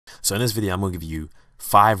So in this video, I'm going to give you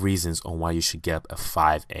 5 reasons on why you should get up at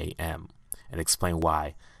 5 a.m. and explain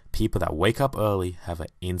why people that wake up early have an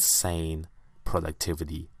insane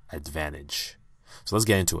productivity advantage. So let's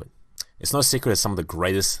get into it. It's no secret that some of the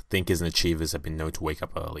greatest thinkers and achievers have been known to wake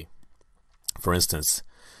up early. For instance,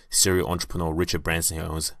 serial entrepreneur Richard Branson, who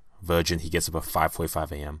owns Virgin, he gets up at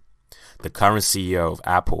 5:45 a.m. The current CEO of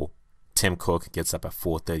Apple, Tim Cook, gets up at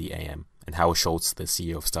 4:30 a.m. And Howard Schultz, the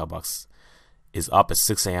CEO of Starbucks, is up at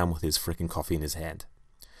 6 a.m. with his freaking coffee in his hand.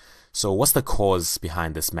 So what's the cause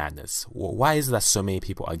behind this madness? Well, why is it that so many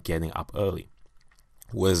people are getting up early?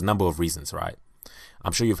 Well, there's a number of reasons, right?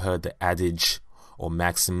 I'm sure you've heard the adage or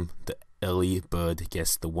maxim, the early bird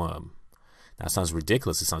gets the worm. Now, it sounds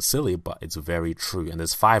ridiculous, it sounds silly, but it's very true. And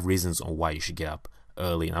there's 5 reasons on why you should get up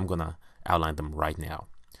early, and I'm going to outline them right now.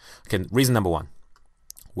 Okay, reason number 1.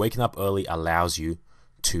 Waking up early allows you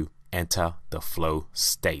to enter the flow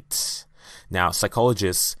state. Now,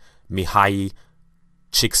 psychologist Mihai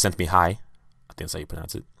Csikszentmihalyi, I think that's how you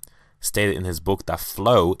pronounce it, stated in his book that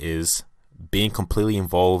flow is being completely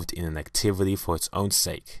involved in an activity for its own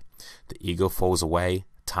sake. The ego falls away,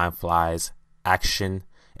 time flies,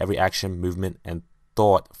 every action, movement, and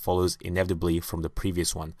thought follows inevitably from the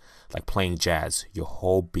previous one. Like playing jazz, your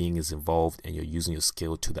whole being is involved and you're using your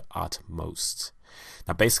skill to the utmost.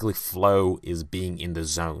 Now, basically, flow is being in the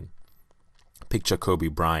zone. Picture Kobe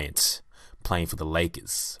Bryant playing for the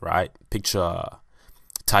Lakers, right? Picture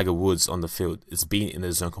Tiger Woods on the field. It's being in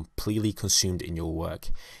the zone, completely consumed in your work.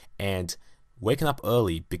 And waking up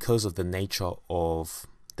early, because of the nature of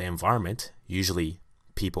the environment, usually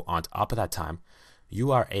people aren't up at that time,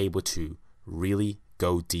 you are able to really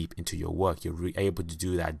go deep into your work. You're able to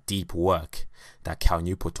do that deep work that Cal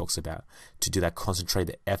Newport talks about, to do that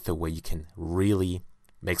concentrated effort where you can really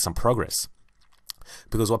make some progress.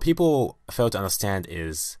 Because what people fail to understand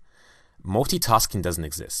is multitasking doesn't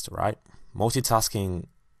exist, right? Multitasking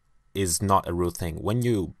is not a real thing. When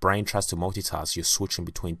your brain tries to multitask, you're switching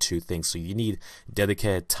between 2 things. So you need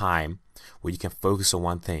dedicated time where you can focus on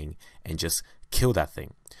one thing and just kill that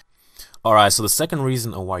thing. Alright, so the second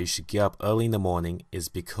reason on why you should get up early in the morning is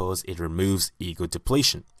because it removes ego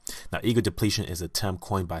depletion. Now, ego depletion is a term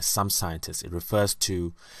coined by some scientists. It refers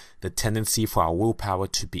to the tendency for our willpower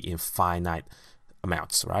to be in finite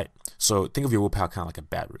amounts, right? So think of your willpower kind of like a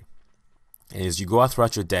battery. And as you go out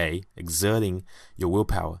throughout your day, exerting your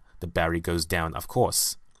willpower, the battery goes down, of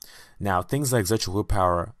course. Now, things that exert your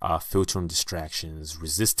willpower are filtering distractions,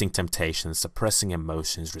 resisting temptations, suppressing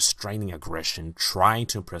emotions, restraining aggression, trying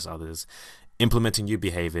to impress others, implementing new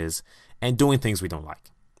behaviors, and doing things we don't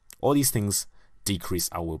like. All these things decrease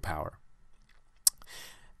our willpower.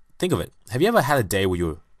 Think of it. Have you ever had a day where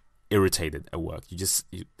you're irritated at work?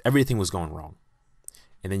 Everything was going wrong.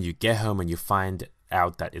 And then you get home and you find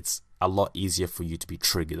out that it's a lot easier for you to be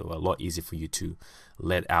triggered, or a lot easier for you to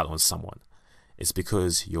let out on someone. It's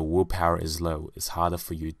because your willpower is low. It's harder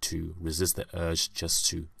for you to resist the urge just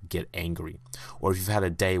to get angry. Or if you've had a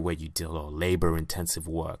day where you did a lot of labor-intensive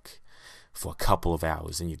work for a couple of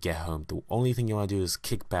hours and you get home, the only thing you want to do is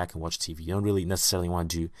kick back and watch TV. You don't really necessarily want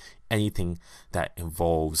to do anything that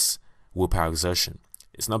involves willpower exertion.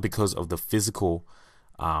 It's not because of the physical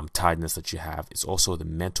tiredness that you have. It's also the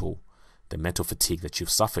mental fatigue that you've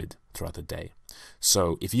suffered throughout the day.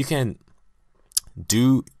 So if you can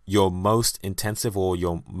do your most intensive or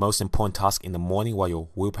your most important task in the morning while your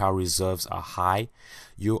willpower reserves are high,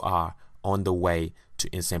 you are on the way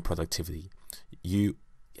to insane productivity. You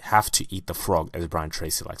have to eat the frog, as Brian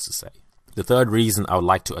Tracy likes to say. The third reason I would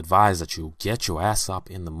like to advise that you get your ass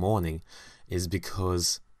up in the morning is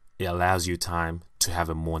because it allows you time to have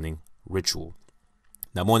a morning ritual.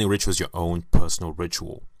 Now, morning ritual is your own personal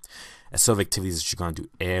ritual. A set of activities that you're going to do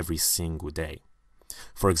every single day.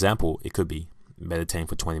 For example, it could be meditating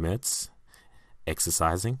for 20 minutes,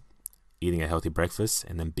 exercising, eating a healthy breakfast,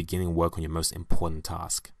 and then beginning work on your most important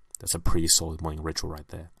task. That's a pretty solid morning ritual right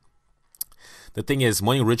there. The thing is,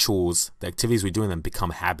 morning rituals, the activities we do in them become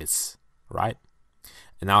habits, right?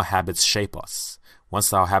 And our habits shape us.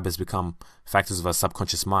 Once our habits become factors of our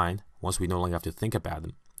subconscious mind, once we no longer have to think about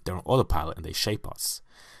them, they're on autopilot and they shape us.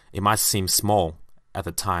 It might seem small at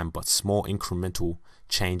the time, but small incremental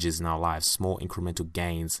changes in our lives, small incremental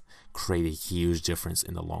gains create a huge difference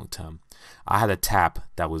in the long term. I had a tap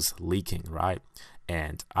that was leaking, right?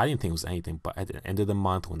 And I didn't think it was anything, but at the end of the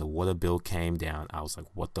month when the water bill came down, I was like,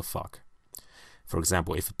 what the fuck? For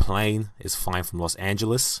example, if a plane is flying from Los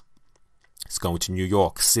Angeles, it's going to New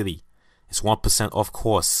York City, it's 1% off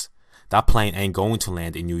course. That plane ain't going to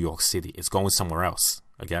land in New York City. It's going somewhere else,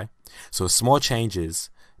 okay? So small changes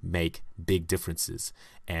make big differences.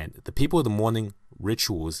 And the people of the morning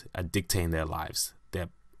rituals are dictating their lives. They're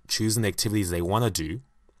choosing the activities they want to do.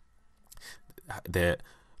 They're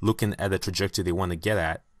looking at the trajectory they want to get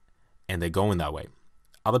at, and they're going that way.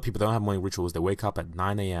 Other people don't have morning rituals. They wake up at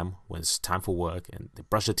 9 a.m. when it's time for work, and they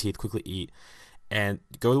brush their teeth, quickly eat, and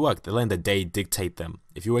go to work. They're letting the day dictate them.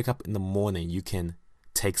 If you wake up in the morning, you can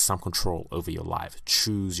take some control over your life.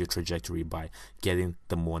 Choose your trajectory by getting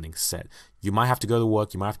the morning set. You might have to go to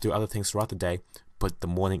work, you might have to do other things throughout the day, but the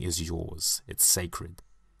morning is yours. It's sacred.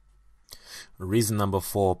 Reason number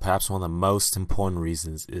 4, perhaps one of the most important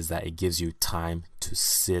reasons, is that it gives you time to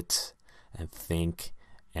sit and think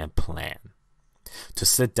and plan. To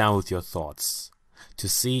sit down with your thoughts, to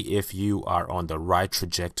see if you are on the right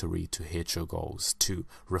trajectory to hit your goals, to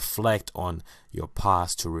reflect on your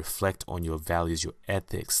past, to reflect on your values, your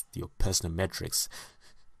ethics, your personal metrics,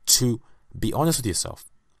 to be honest with yourself.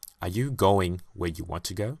 Are you going where you want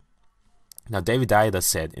to go? Now, David There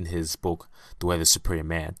said in his book, The Way of the Superior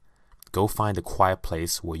Man, go find a quiet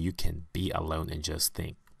place where you can be alone and just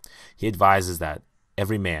think. He advises that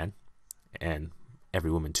every man, and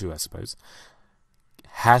every woman too, I suppose,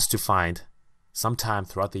 has to find some time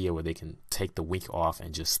throughout the year where they can take the week off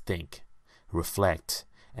and just think, reflect,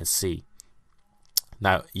 and see.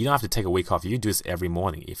 Now, you don't have to take a week off. You do this every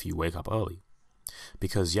morning if you wake up early.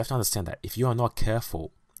 Because you have to understand that if you are not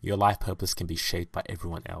careful, your life purpose can be shaped by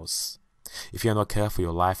everyone else. If you're not careful,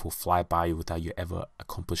 your life will fly by you without you ever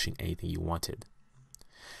accomplishing anything you wanted.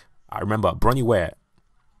 I remember Bronnie Ware,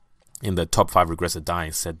 in the top 5 regrets of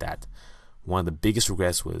dying, said that one of the biggest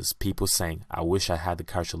regrets was people saying, I wish I had the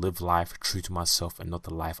courage to live life true to myself and not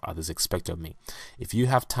the life others expect of me. If you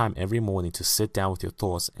have time every morning to sit down with your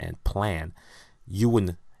thoughts and plan, you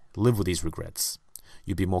wouldn't live with these regrets.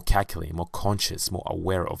 You'd be more calculating, more conscious, more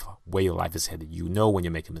aware of where your life is headed. You know when you're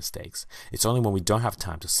making mistakes. It's only when we don't have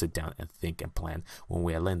time to sit down and think and plan, when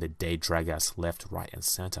we are letting the day drag us left, right, and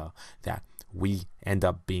center, that we end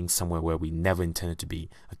up being somewhere where we never intended to be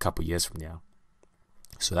a couple years from now.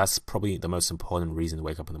 So that's probably the most important reason to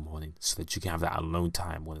wake up in the morning, so that you can have that alone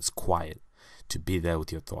time when it's quiet, to be there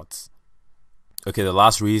with your thoughts. Okay, the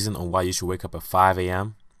last reason on why you should wake up at 5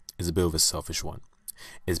 a.m. is a bit of a selfish one.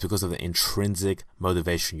 It's because of the intrinsic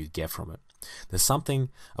motivation you get from it. There's something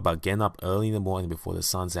about getting up early in the morning before the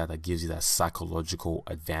sun's out that gives you that psychological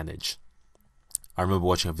advantage. I remember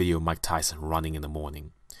watching a video of Mike Tyson running in the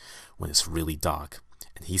morning when it's really dark.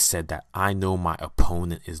 And he said that, I know my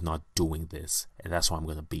opponent is not doing this, and that's why I'm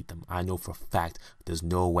going to beat them. I know for a fact there's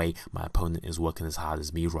no way my opponent is working as hard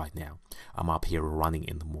as me right now. I'm up here running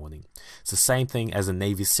in the morning. It's the same thing as a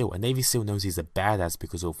Navy SEAL. A Navy SEAL knows he's a badass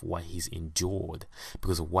because of what he's endured,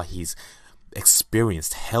 because of what he's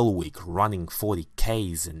experienced. Hell Week, running 40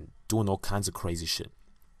 Ks and doing all kinds of crazy shit.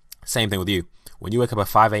 Same thing with you. When you wake up at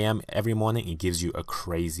 5 a.m. every morning, it gives you a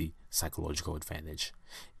crazy psychological advantage.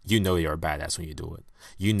 You know you're a badass when you do it.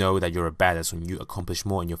 You know that you're a badass when you accomplish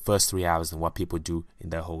more in your first 3 hours than what people do in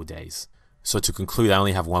their whole days. So to conclude, I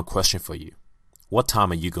only have one question for you. What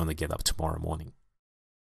time are you going to get up tomorrow morning?